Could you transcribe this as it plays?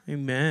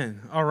Amen.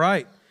 All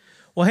right.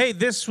 Well, hey,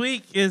 this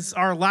week is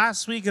our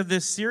last week of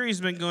this series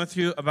we've been going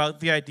through about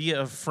the idea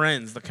of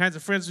friends, the kinds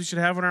of friends we should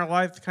have in our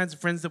life, the kinds of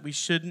friends that we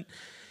shouldn't.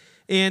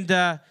 And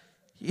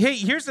hey,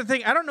 here's the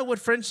thing. I don't know what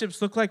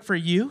friendships look like for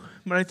you,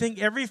 but I think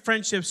every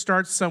friendship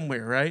starts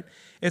somewhere, right?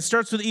 It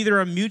starts with either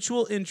a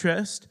mutual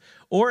interest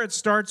or it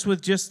starts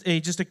with just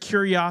a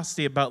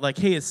curiosity about like,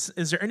 hey, is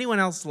there anyone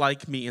else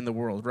like me in the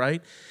world,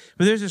 right?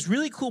 But there's this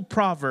really cool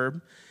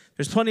proverb.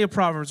 There's plenty of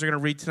proverbs we're going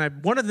to read tonight.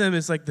 One of them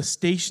is like the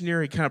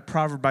stationary kind of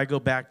proverb I go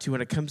back to when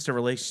it comes to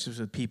relationships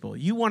with people.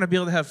 You want to be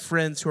able to have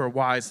friends who are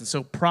wise. And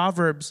so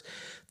Proverbs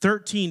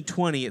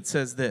 13:20, it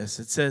says this.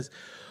 It says,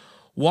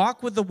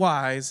 walk with the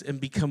wise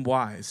and become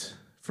wise,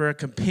 for a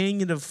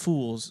companion of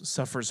fools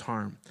suffers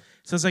harm.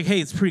 So it's like, hey,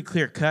 it's pretty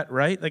clear cut,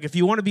 right? Like if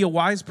you want to be a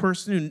wise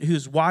person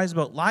who's wise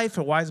about life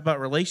and wise about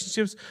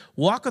relationships,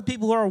 walk with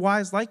people who are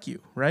wise like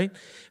you, right?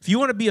 If you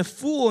want to be a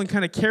fool and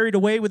kind of carried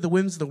away with the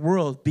whims of the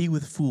world, be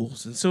with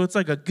fools. And so it's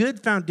like a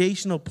good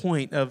foundational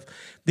point of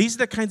these are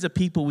the kinds of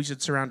people we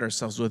should surround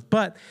ourselves with.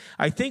 But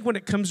I think when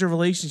it comes to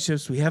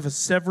relationships, we have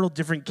several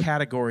different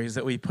categories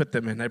that we put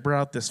them in. I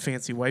brought out this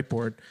fancy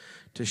whiteboard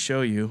to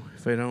show you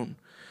if I don't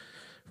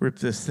rip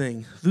this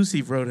thing.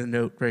 Lucy wrote a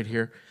note right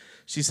here.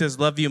 She says,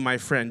 love you, my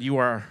friend. You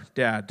are our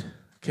dad.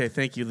 Okay,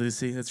 thank you,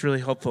 Lucy. That's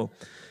really helpful.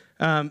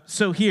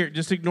 So here,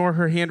 just ignore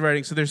her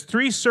handwriting. So there's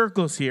 3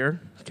 circles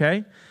here,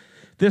 okay?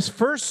 This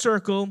first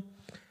circle,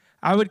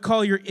 I would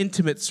call your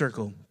intimate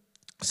circle.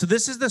 So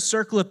this is the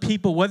circle of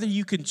people, whether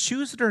you can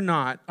choose it or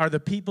not, are the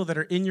people that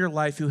are in your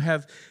life who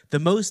have the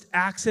most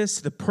access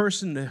to the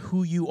person to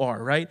who you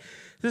are, right?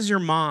 This is your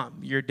mom,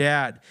 your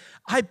dad.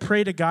 I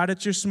pray to God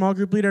it's your small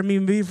group leader. I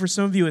mean, maybe for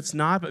some of you it's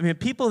not, but I mean,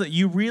 people that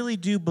you really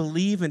do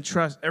believe and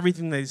trust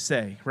everything they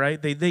say,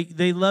 right?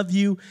 They love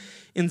you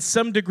in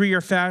some degree or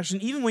fashion,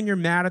 even when you're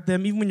mad at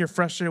them, even when you're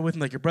frustrated with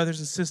them, like your brothers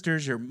and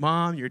sisters, your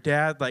mom, your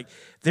dad, like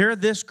they're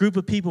this group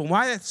of people. And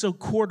why that's so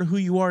core to who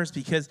you are is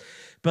because,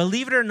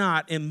 believe it or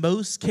not, in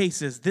most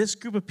cases, this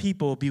group of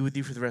people will be with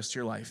you for the rest of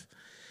your life.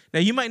 Now,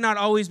 you might not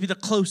always be the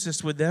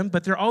closest with them,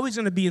 but they're always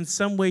going to be in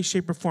some way,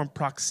 shape, or form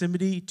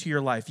proximity to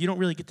your life. You don't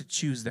really get to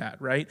choose that,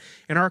 right?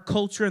 In our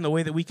culture and the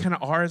way that we kind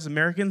of are as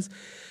Americans,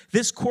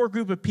 this core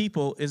group of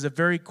people is a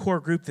very core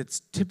group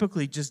that's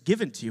typically just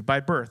given to you by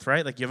birth,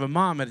 right? Like you have a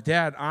mom and a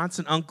dad, aunts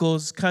and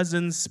uncles,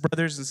 cousins,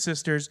 brothers and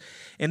sisters,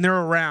 and they're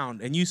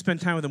around, and you spend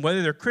time with them.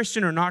 Whether they're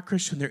Christian or not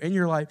Christian, they're in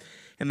your life,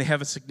 and they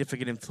have a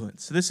significant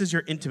influence. So this is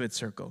your intimate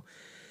circle.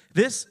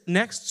 This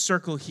next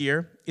circle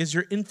here is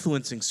your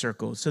influencing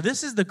circle. So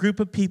this is the group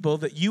of people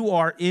that you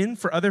are in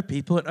for other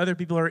people and other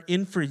people are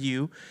in for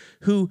you,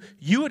 who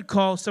you would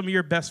call some of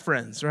your best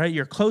friends, right?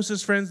 Your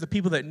closest friends, the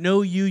people that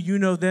know you, you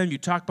know them, you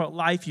talk about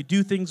life, you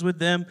do things with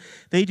them,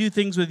 they do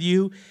things with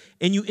you,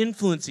 and you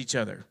influence each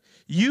other.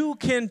 You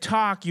can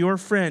talk your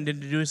friend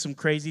into doing some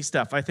crazy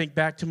stuff. I think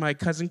back to my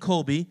cousin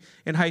Colby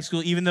in high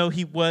school. Even though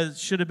he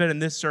should have been in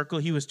this circle,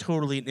 he was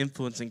totally an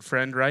influencing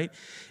friend, right?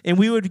 And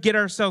we would get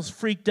ourselves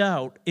freaked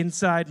out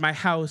inside my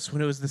house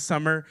when it was the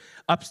summer,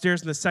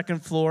 upstairs on the second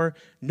floor,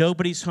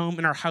 nobody's home,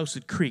 and our house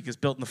would creak. It's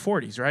built in the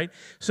 40s, right?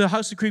 So the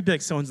house would creak, be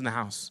like, someone's in the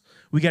house.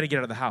 We got to get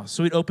out of the house.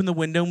 So we'd open the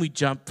window and we'd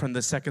jump from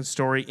the second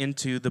story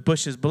into the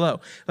bushes below.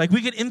 Like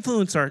we could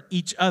influence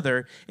each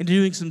other into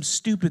doing some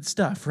stupid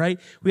stuff, right?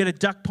 We had a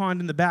duck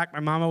pond in the back.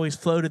 My mom always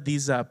floated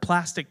these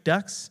plastic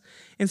ducks.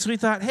 And so we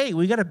thought, hey,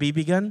 we got a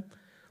BB gun.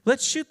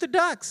 Let's shoot the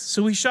ducks.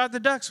 So we shot the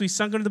ducks. We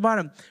sunk them to the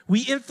bottom.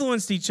 We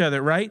influenced each other,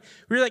 right?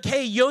 We were like,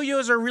 hey,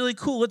 yo-yos are really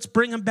cool. Let's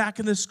bring them back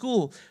in the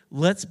school.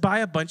 Let's buy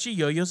a bunch of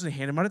yo-yos and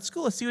hand them out at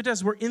school. Let's see what it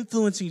does. We're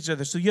influencing each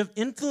other. So you have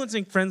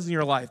influencing friends in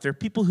your life. There are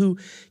people who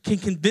can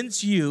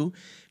convince you,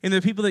 and there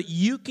are people that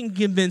you can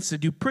convince to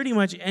do pretty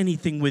much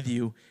anything with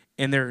you,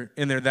 and they're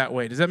that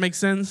way. Does that make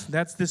sense?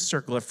 That's this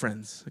circle of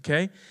friends,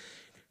 okay?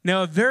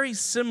 Now, a very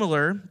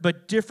similar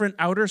but different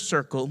outer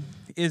circle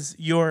is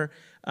your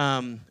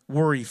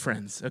worry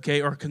friends, okay,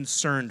 or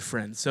concerned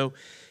friends. So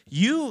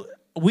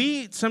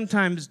we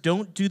sometimes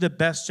don't do the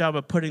best job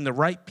of putting the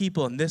right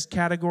people in this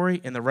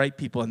category and the right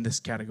people in this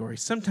category.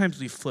 Sometimes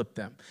we flip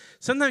them.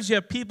 Sometimes you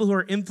have people who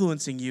are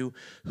influencing you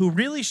who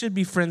really should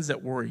be friends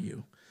that worry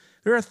you.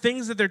 There are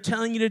things that they're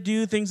telling you to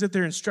do, things that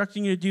they're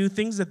instructing you to do,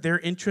 things that they're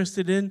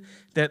interested in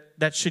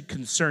that should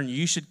concern you.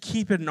 You should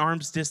keep it an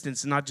arm's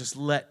distance and not just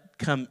let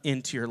come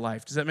into your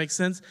life. Does that make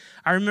sense?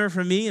 I remember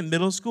for me in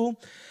middle school,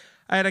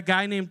 I had a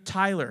guy named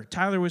Tyler.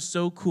 Tyler was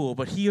so cool,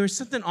 but there was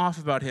something off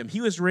about him.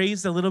 He was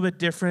raised a little bit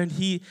different.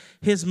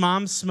 His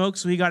mom smoked,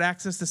 so he got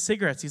access to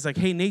cigarettes. He's like,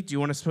 hey, Nate, do you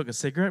want to smoke a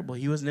cigarette? Well,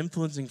 he was an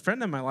influencing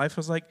friend in my life. I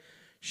was like,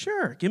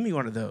 sure, give me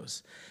one of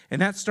those. And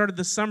that started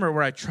the summer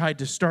where I tried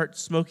to start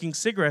smoking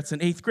cigarettes in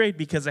 8th grade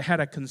because I had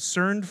a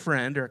concerned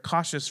friend or a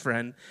cautious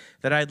friend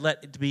that I'd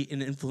let to be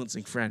an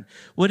influencing friend.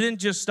 Well, it didn't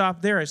just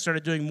stop there. I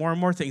started doing more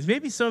and more things.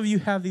 Maybe some of you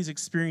have these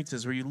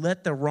experiences where you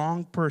let the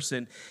wrong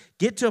person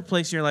get to a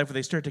place in your life where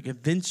they start to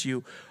convince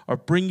you or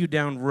bring you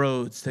down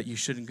roads that you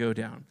shouldn't go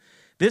down.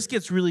 This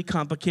gets really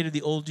complicated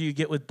the older you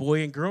get with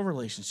boy and girl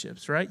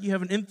relationships, right? You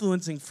have an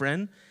influencing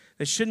friend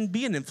that shouldn't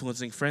be an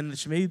influencing friend, that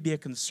should maybe be a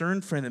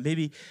concerned friend that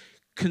maybe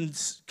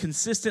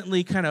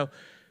consistently kind of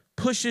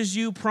pushes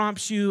you,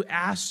 prompts you,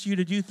 asks you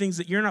to do things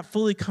that you're not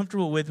fully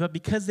comfortable with, but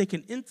because they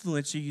can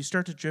influence you, you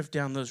start to drift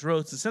down those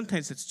roads, and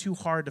sometimes it's too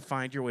hard to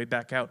find your way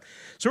back out.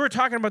 So what we're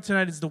talking about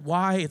tonight is the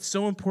why it's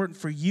so important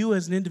for you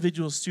as an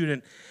individual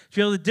student to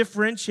be able to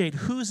differentiate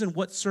who's in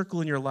what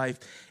circle in your life,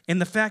 and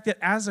the fact that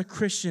as a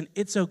Christian,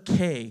 it's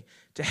okay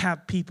to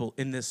have people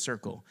in this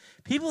circle.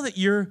 People that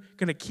you're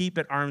going to keep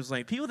at arm's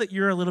length. People that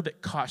you're a little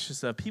bit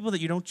cautious of. People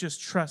that you don't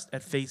just trust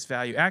at face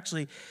value.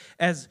 Actually,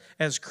 as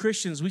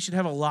Christians, we should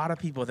have a lot of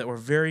people that we're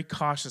very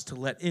cautious to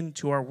let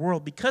into our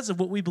world because of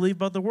what we believe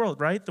about the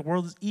world, right? The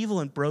world is evil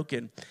and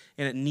broken,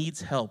 and it needs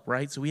help,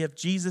 right? So we have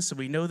Jesus, and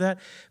we know that,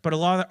 but a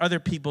lot of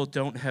other people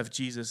don't have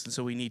Jesus, and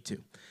so we need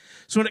to.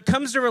 So when it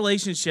comes to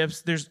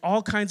relationships, there's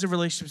all kinds of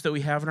relationships that we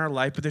have in our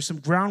life, but there's some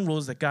ground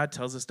rules that God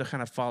tells us to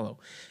kind of follow.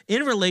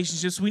 In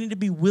relationships, we need to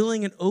be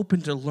willing and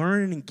open to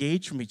learn and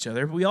engage from each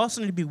other, but we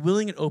also need to be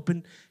willing and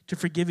open to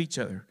forgive each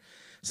other.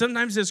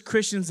 Sometimes as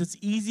Christians, it's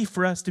easy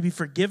for us to be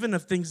forgiven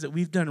of things that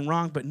we've done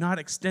wrong, but not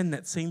extend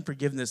that same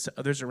forgiveness to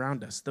others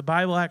around us. The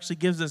Bible actually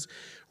gives us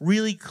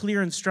really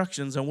clear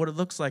instructions on what it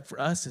looks like for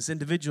us as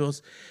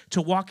individuals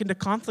to walk into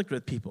conflict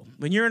with people.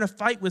 When you're in a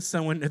fight with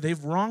someone and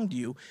they've wronged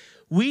you,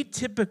 we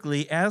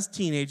typically, as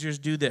teenagers,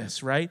 do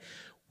this, right?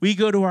 We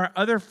go to our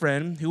other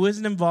friend who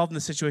isn't involved in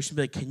the situation and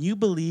be like, can you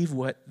believe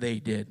what they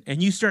did?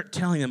 And you start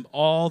telling them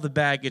all the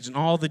baggage and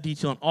all the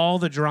detail and all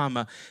the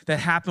drama that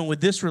happened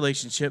with this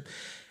relationship.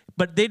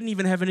 But they didn't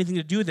even have anything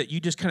to do with it. You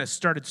just kind of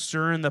started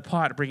stirring the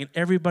pot, bringing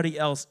everybody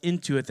else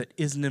into it that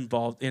isn't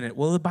involved in it.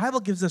 Well, the Bible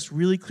gives us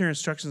really clear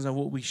instructions on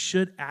what we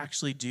should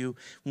actually do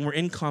when we're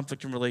in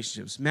conflict in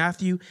relationships.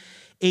 Matthew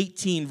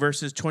 18,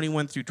 verses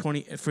 21 through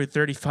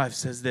 35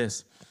 says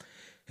this.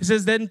 It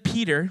says, then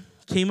Peter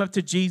came up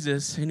to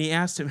Jesus, and he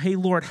asked him, hey,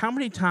 Lord, how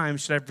many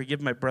times should I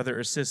forgive my brother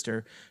or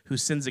sister who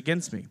sins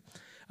against me?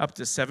 Up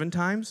to 7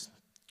 times?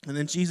 And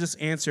then Jesus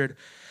answered,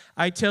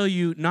 I tell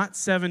you, not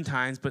 7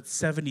 times, but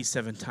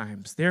 77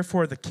 times.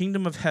 Therefore, the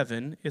kingdom of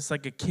heaven is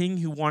like a king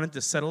who wanted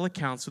to settle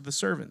accounts with the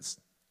servants.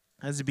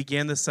 As he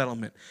began the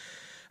settlement,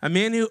 a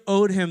man who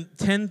owed him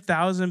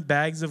 10,000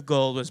 bags of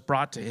gold was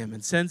brought to him.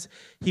 And since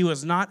he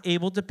was not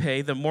able to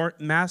pay, the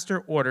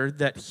master ordered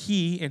that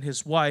he and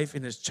his wife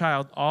and his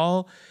child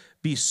all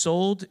be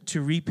sold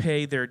to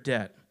repay their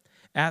debt.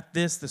 At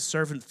this, the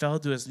servant fell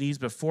to his knees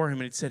before him,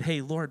 and he said, hey,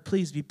 Lord,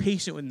 please be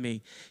patient with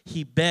me.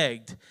 He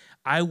begged,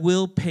 I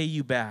will pay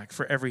you back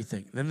for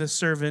everything. Then the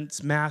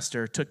servant's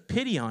master took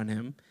pity on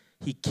him.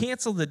 He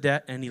canceled the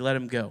debt, and he let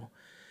him go.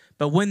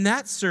 But when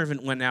that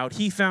servant went out,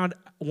 he found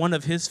one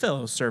of his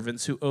fellow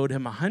servants who owed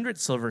him 100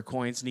 silver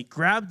coins, and he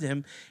grabbed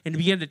him and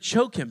began to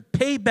choke him.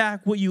 Pay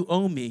back what you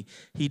owe me,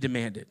 he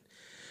demanded.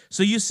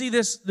 So you see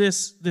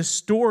this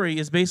story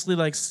is basically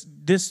like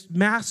this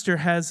master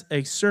has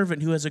a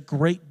servant who has a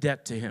great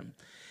debt to him.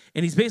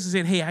 And he's basically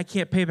saying, hey, I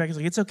can't pay back. He's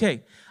like, it's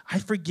okay. I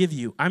forgive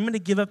you. I'm going to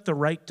give up the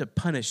right to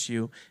punish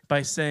you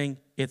by saying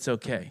it's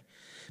okay.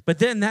 But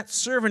then that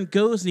servant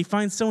goes and he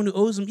finds someone who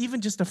owes him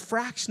even just a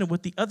fraction of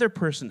what the other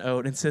person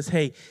owed and says,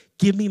 hey,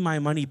 give me my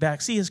money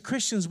back. See, as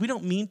Christians, we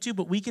don't mean to,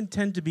 but we can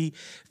tend to be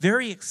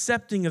very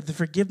accepting of the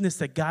forgiveness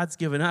that God's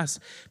given us,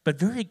 but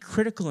very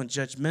critical and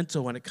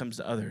judgmental when it comes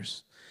to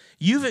others.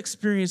 You've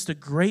experienced a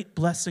great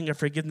blessing of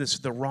forgiveness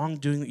for the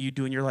wrongdoing that you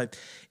do in your life.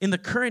 In the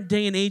current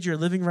day and age you're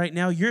living right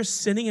now, you're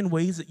sinning in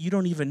ways that you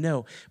don't even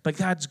know. But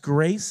God's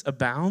grace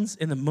abounds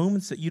in the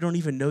moments that you don't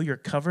even know you're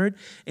covered.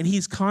 And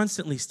he's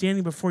constantly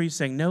standing before you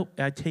saying, nope,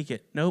 I take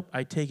it. Nope,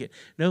 I take it.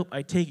 Nope,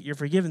 I take it. You're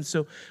forgiven.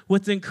 So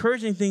what's the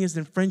encouraging thing is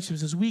in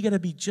friendships is we got to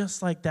be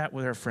just like that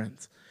with our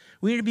friends.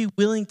 We need to be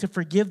willing to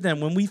forgive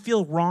them. When we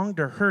feel wronged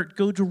or hurt,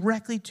 go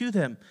directly to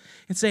them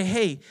and say,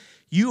 hey,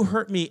 you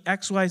hurt me,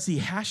 X, Y, Z.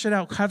 Hash it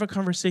out. Have a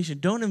conversation.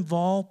 Don't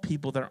involve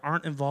people that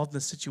aren't involved in the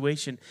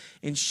situation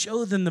and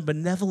show them the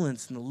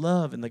benevolence and the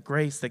love and the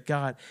grace that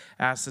God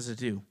asks us to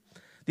do.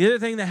 The other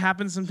thing that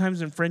happens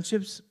sometimes in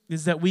friendships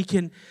is that we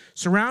can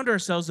surround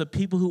ourselves with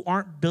people who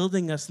aren't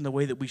building us in the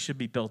way that we should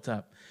be built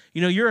up.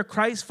 You know, you're a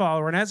Christ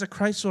follower, and as a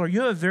Christ follower, you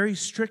have a very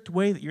strict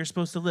way that you're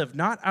supposed to live,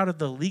 not out of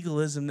the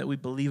legalism that we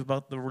believe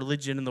about the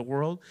religion in the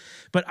world,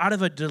 but out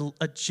of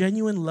a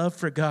genuine love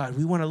for God.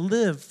 We want to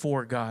live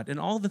for God and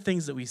all the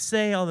things that we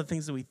say, all the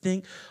things that we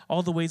think,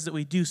 all the ways that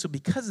we do. So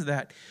because of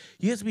that,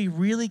 you have to be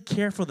really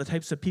careful the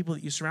types of people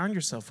that you surround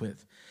yourself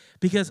with.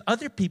 Because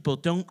other people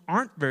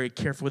aren't very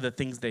careful with the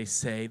things they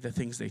say, the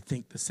things they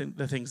think,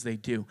 the things they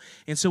do.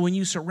 And so when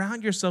you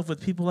surround yourself with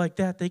people like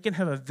that, they can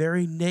have a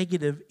very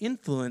negative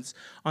influence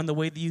on the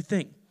way that you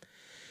think.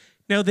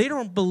 Now, they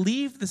don't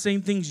believe the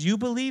same things you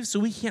believe, so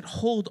we can't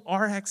hold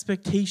our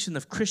expectation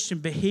of Christian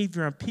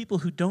behavior on people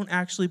who don't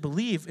actually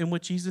believe in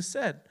what Jesus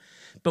said.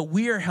 But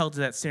we are held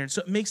to that standard.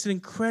 So it makes it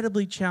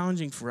incredibly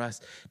challenging for us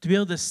to be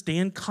able to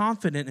stand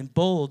confident and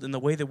bold in the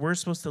way that we're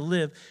supposed to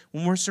live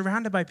when we're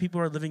surrounded by people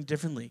who are living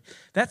differently.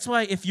 That's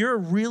why if you're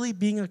really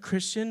being a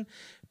Christian,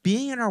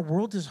 being in our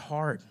world is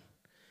hard.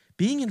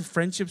 Being in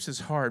friendships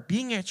is hard.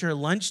 Being at your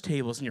lunch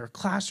tables and your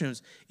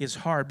classrooms is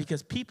hard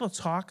because people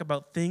talk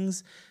about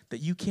things that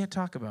you can't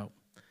talk about.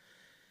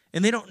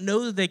 And they don't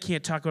know that they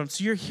can't talk about them.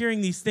 So you're hearing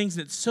these things,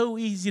 and it's so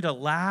easy to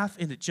laugh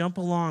and to jump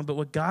along. But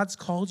what God's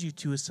called you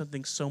to is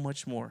something so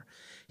much more.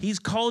 He's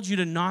called you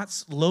to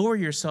not lower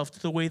yourself to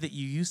the way that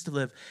you used to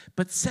live,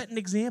 but set an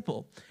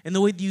example in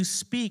the way that you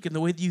speak, in the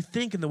way that you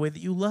think, in the way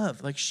that you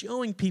love. Like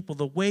showing people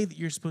the way that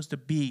you're supposed to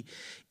be,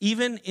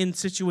 even in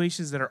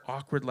situations that are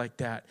awkward like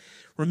that.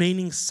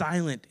 Remaining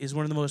silent is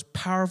one of the most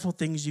powerful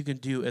things you can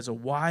do as a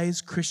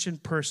wise Christian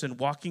person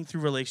walking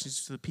through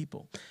relationships with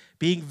people.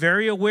 Being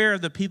very aware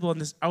of the people in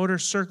this outer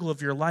circle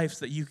of your life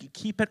so that you can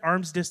keep at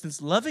arm's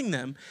distance, loving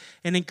them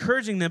and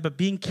encouraging them, but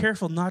being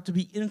careful not to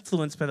be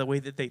influenced by the way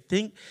that they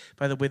think,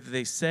 by the way that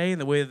they say, and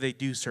the way that they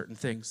do certain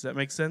things. Does that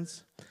make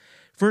sense?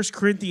 1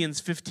 Corinthians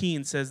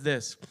 15 says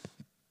this.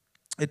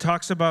 It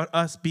talks about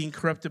us being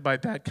corrupted by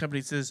bad company.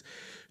 It says,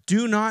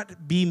 do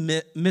not be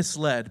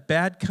misled.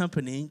 Bad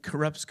company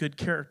corrupts good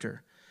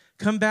character.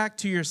 Come back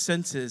to your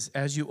senses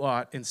as you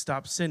ought and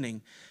stop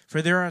sinning.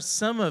 For there are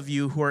some of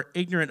you who are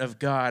ignorant of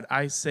God.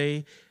 I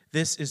say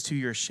this is to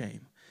your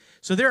shame.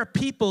 So there are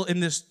people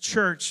in this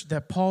church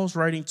that Paul's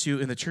writing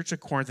to in the church of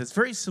Corinth that's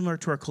very similar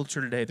to our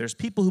culture today. There's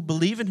people who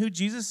believe in who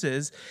Jesus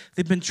is.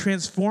 They've been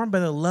transformed by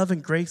the love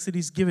and grace that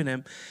he's given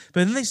him.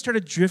 But then they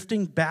started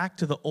drifting back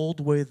to the old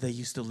way that they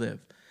used to live.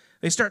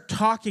 They start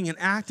talking and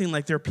acting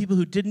like there are people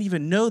who didn't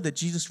even know that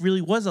Jesus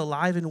really was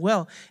alive and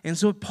well. And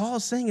so what Paul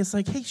is saying is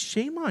like, hey,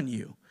 shame on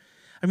you.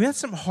 I mean, that's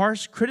some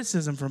harsh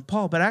criticism from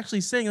Paul, but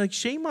actually saying, like,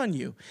 shame on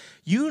you.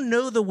 You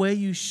know the way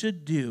you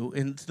should do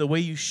and the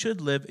way you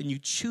should live, and you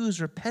choose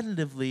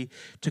repetitively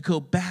to go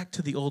back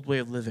to the old way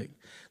of living.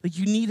 Like,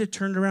 you need to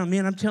turn it around.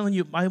 Man, I'm telling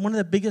you, one of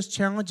the biggest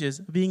challenges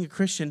of being a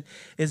Christian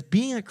is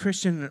being a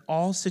Christian in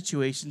all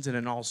situations and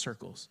in all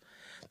circles.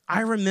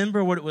 I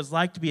remember what it was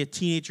like to be a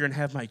teenager and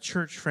have my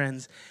church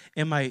friends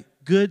and my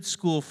good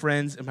school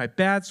friends and my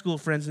bad school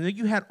friends. And then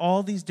you had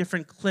all these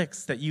different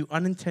cliques that you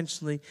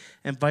unintentionally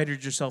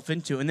invited yourself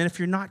into. And then if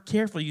you're not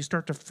careful, you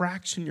start to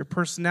fraction your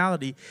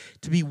personality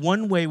to be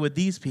one way with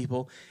these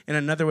people and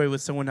another way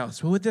with someone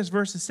else. But what this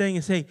verse is saying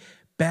is, hey,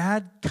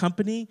 bad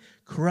company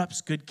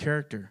corrupts good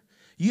character.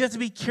 You have to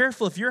be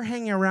careful if you're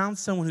hanging around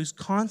someone who's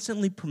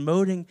constantly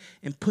promoting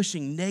and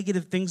pushing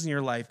negative things in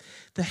your life.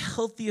 The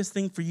healthiest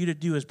thing for you to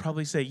do is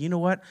probably say, you know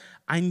what?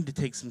 I need to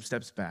take some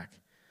steps back.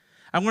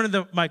 One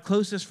of my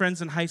closest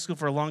friends in high school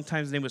for a long time,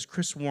 his name was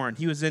Chris Warren.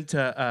 He was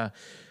into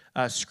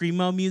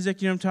screamo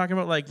music, you know what I'm talking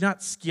about? Like,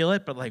 not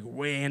skillet, but like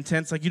way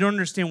intense. Like, you don't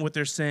understand what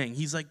they're saying.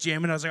 He's like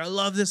jamming. I was like, I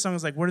love this song. I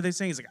was like, what are they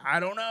saying? He's like, I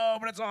don't know,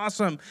 but it's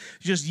awesome.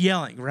 Just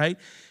yelling, right?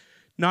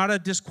 Not a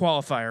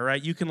disqualifier,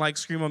 right? You can like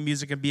screamo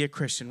music and be a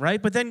Christian,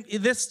 right? But then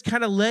this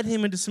kind of led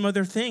him into some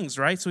other things,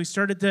 right? So he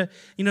started to,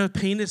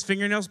 paint his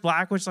fingernails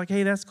black, which is like,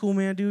 hey, that's cool,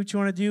 man. Do what you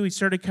want to do. He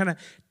started kind of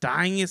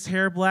dyeing his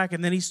hair black,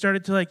 and then he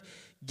started to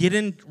get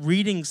in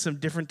reading some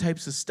different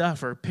types of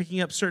stuff or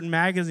picking up certain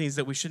magazines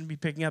that we shouldn't be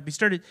picking up. He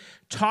started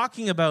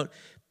talking about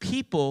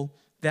people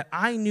that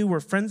I knew were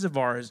friends of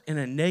ours in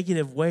a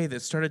negative way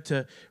that started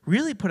to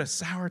really put a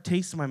sour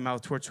taste in my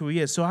mouth towards who he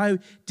is. So I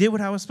did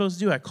what I was supposed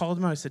to do. I called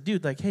him out. I said,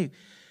 dude, hey,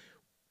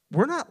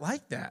 we're not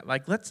like that.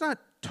 Let's not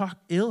talk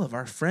ill of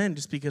our friend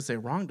just because they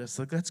wronged us.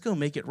 Let's go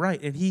make it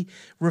right. And he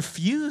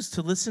refused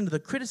to listen to the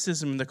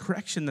criticism and the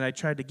correction that I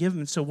tried to give him.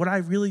 And so what I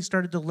really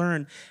started to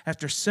learn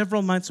after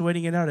several months of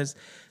waiting it out is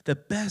the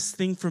best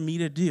thing for me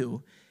to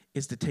do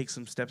is to take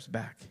some steps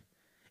back.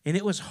 And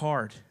it was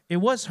hard. It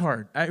was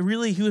hard.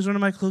 He was one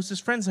of my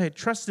closest friends. I had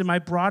trusted him. I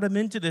brought him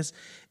into this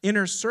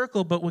inner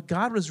circle. But what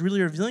God was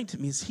really revealing to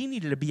me is he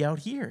needed to be out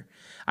here.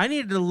 I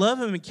needed to love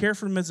him and care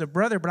for him as a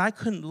brother, but I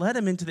couldn't let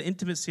him into the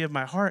intimacy of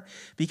my heart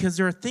because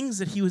there are things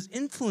that he was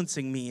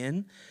influencing me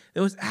in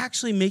that was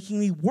actually making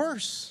me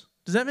worse.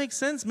 Does that make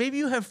sense? Maybe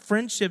you have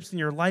friendships in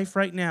your life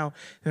right now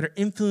that are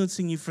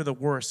influencing you for the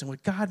worse. And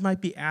what God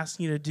might be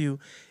asking you to do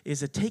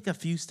is to take a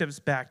few steps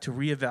back to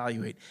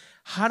reevaluate.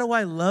 How do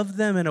I love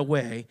them in a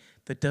way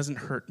that doesn't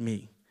hurt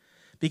me?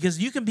 Because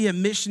you can be a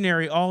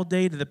missionary all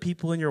day to the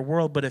people in your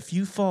world, but if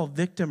you fall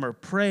victim or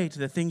prey to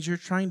the things you're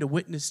trying to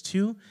witness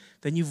to,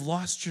 then you've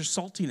lost your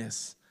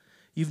saltiness.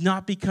 You've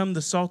not become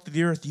the salt of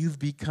the earth. You've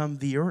become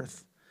the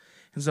earth.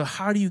 And so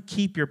how do you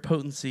keep your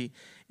potency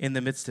in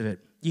the midst of it?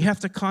 You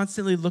have to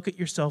constantly look at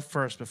yourself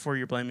first before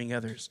you're blaming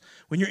others.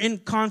 When you're in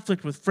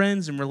conflict with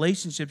friends and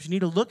relationships, you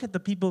need to look at the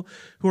people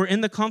who are in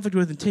the conflict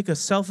with and take a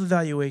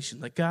self-evaluation.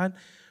 Like, God,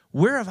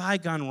 where have I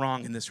gone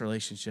wrong in this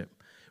relationship?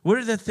 What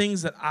are the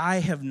things that I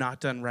have not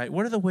done right?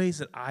 What are the ways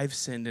that I've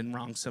sinned and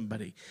wronged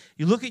somebody?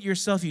 You look at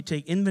yourself, you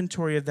take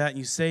inventory of that, and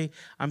you say,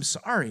 I'm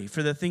sorry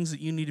for the things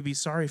that you need to be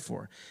sorry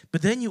for.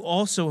 But then you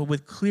also,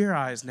 with clear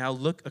eyes, now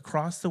look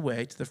across the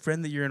way to the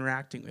friend that you're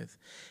interacting with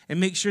and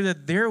make sure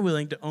that they're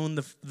willing to own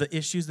the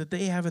issues that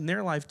they have in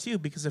their life too,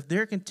 because if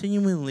they're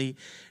continually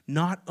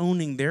not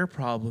owning their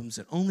problems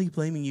and only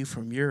blaming you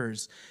from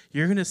yours,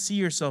 you're going to see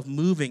yourself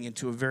moving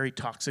into a very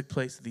toxic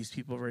place with these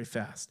people very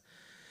fast.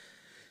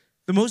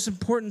 The most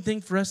important thing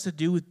for us to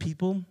do with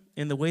people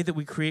in the way that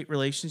we create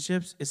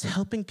relationships is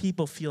helping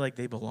people feel like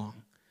they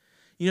belong.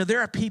 You know,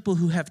 there are people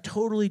who have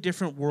totally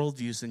different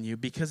worldviews than you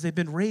because they've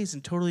been raised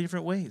in totally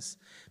different ways.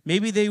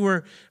 Maybe they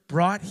were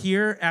brought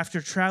here after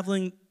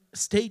traveling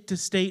state to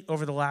state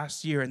over the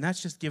last year, and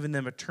that's just given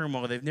them a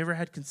turmoil. They've never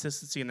had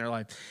consistency in their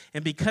life.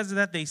 And because of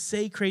that, they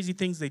say crazy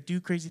things, they do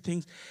crazy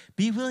things.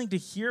 Be willing to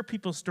hear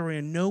people's story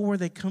and know where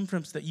they come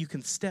from so that you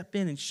can step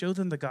in and show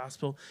them the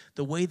gospel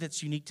the way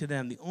that's unique to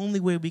them. The only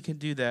way we can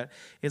do that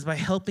is by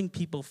helping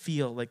people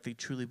feel like they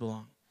truly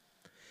belong.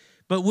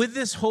 But with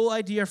this whole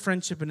idea of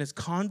friendship, and as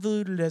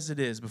convoluted as it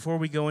is, before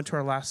we go into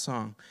our last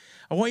song,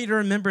 I want you to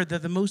remember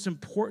that the most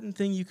important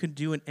thing you can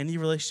do in any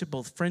relationship,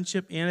 both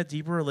friendship and a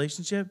deeper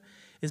relationship,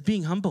 is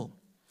being humble.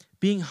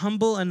 Being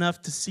humble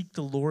enough to seek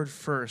the Lord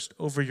first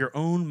over your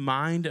own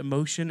mind,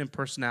 emotion, and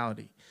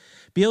personality.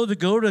 Be able to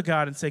go to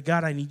God and say,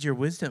 God, I need your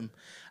wisdom.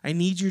 I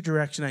need your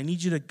direction. I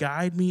need you to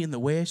guide me in the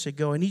way I should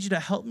go. I need you to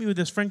help me with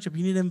this friendship.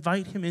 You need to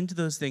invite him into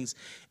those things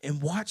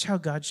and watch how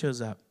God shows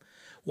up.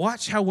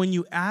 Watch how when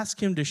you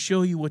ask him to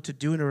show you what to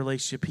do in a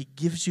relationship, he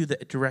gives you the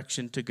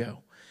direction to go.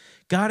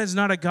 God is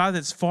not a God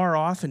that's far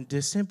off and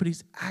distant, but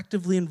he's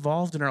actively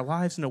involved in our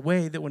lives in a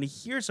way that when he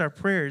hears our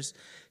prayers,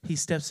 he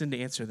steps in to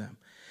answer them.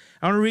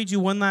 I want to read you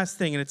one last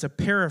thing, and it's a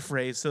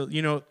paraphrase. So,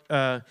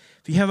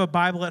 if you have a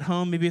Bible at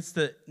home, maybe it's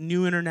the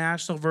New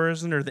International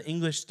Version or the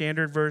English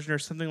Standard Version or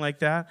something like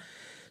that.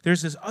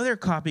 There's this other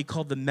copy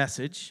called the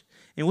Message.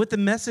 And what the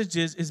Message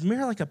is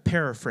merely like a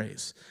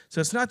paraphrase. So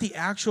it's not the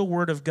actual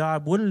word of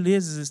God. What it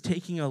is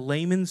taking a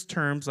layman's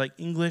terms, like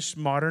English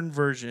modern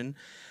version,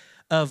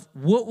 of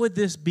what would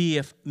this be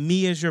if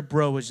me as your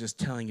bro was just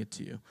telling it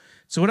to you.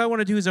 So what I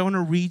want to do is I want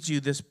to read you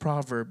this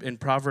proverb in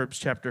Proverbs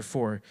chapter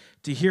 4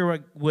 to hear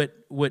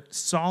what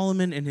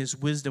Solomon in his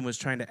wisdom was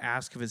trying to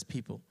ask of his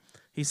people.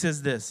 He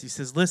says this. He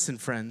says, listen,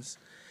 friends,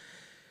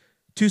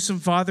 to some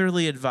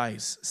fatherly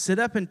advice. Sit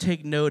up and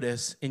take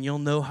notice, and you'll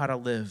know how to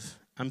live.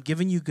 I'm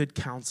giving you good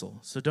counsel,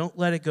 so don't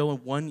let it go in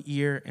one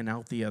ear and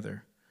out the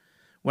other.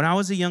 When I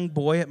was a young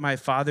boy at my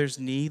father's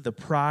knee, the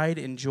pride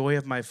and joy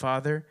of my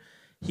father,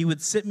 he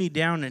would sit me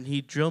down and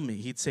he'd drill me.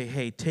 He'd say,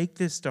 hey, take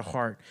this to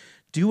heart.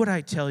 Do what I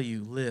tell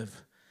you.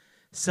 Live.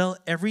 Sell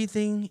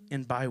everything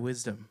and buy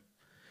wisdom.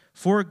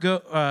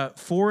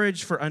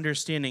 Forage for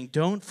understanding.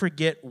 Don't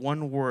forget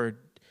one word.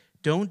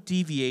 Don't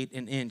deviate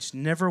an inch.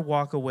 Never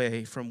walk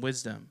away from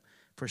wisdom,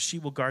 for she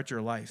will guard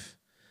your life.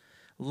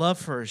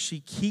 Love her. She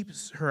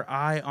keeps her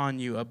eye on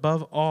you.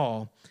 Above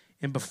all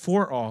and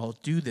before all,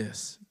 do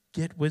this.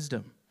 Get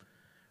wisdom.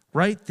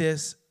 Write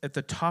this at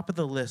the top of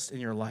the list in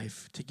your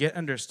life to get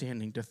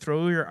understanding, to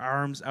throw your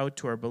arms out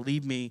to her.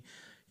 Believe me,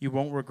 you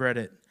won't regret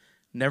it.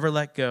 Never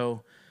let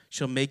go.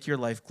 She'll make your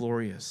life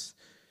glorious.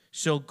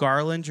 She'll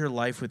garland your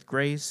life with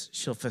grace.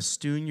 She'll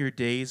festoon your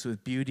days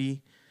with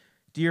beauty.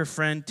 Dear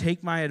friend,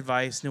 take my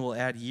advice and it will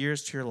add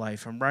years to your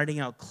life. I'm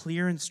writing out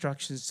clear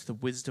instructions to the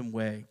wisdom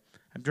way.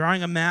 I'm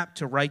drawing a map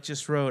to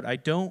righteous road. I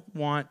don't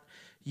want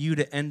you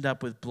to end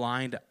up with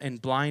blind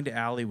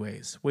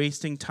alleyways,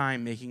 wasting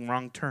time making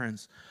wrong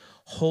turns.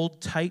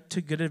 Hold tight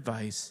to good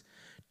advice.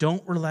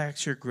 Don't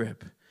relax your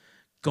grip.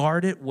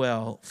 Guard it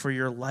well, for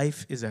your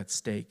life is at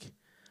stake.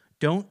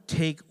 Don't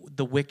take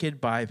the wicked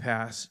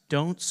bypass.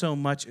 Don't so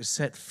much as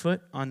set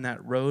foot on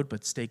that road,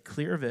 but stay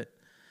clear of it.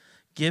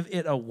 Give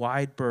it a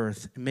wide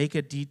berth, make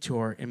a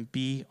detour, and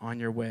be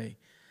on your way.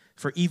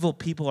 For evil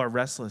people are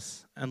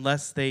restless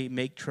unless they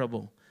make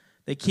trouble.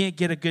 They can't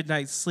get a good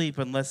night's sleep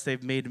unless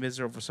they've made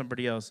miserable for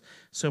somebody else.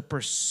 So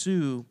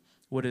pursue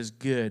what is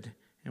good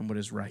and what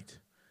is right.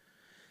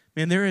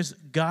 Man,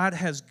 God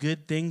has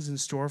good things in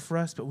store for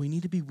us, but we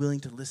need to be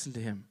willing to listen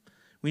to him.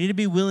 We need to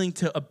be willing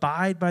to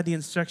abide by the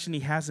instruction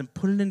he has and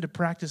put it into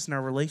practice in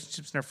our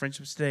relationships and our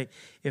friendships today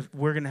if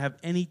we're going to have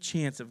any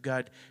chance of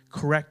God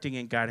correcting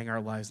and guiding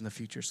our lives in the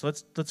future. So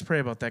let's pray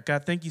about that.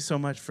 God, thank you so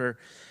much for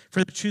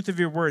the truth of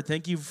your word.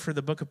 Thank you for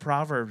the book of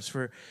Proverbs,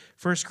 for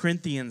 1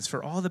 Corinthians,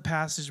 for all the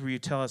passages where you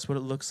tell us what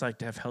it looks like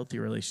to have healthy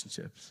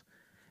relationships.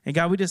 And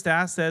God, we just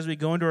ask that as we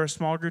go into our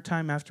small group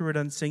time after we're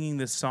done singing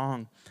this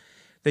song,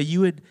 that you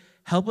would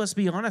help us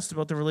be honest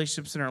about the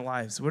relationships in our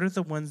lives. What are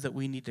the ones that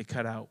we need to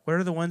cut out? What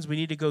are the ones we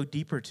need to go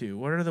deeper to?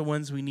 What are the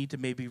ones we need to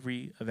maybe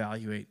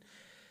reevaluate?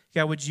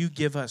 God, would you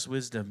give us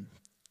wisdom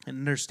and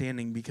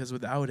understanding, because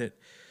without it,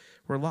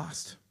 we're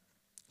lost.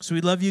 So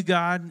we love you,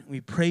 God.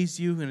 We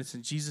praise you, and it's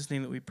in Jesus'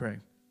 name that we pray.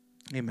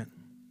 Amen.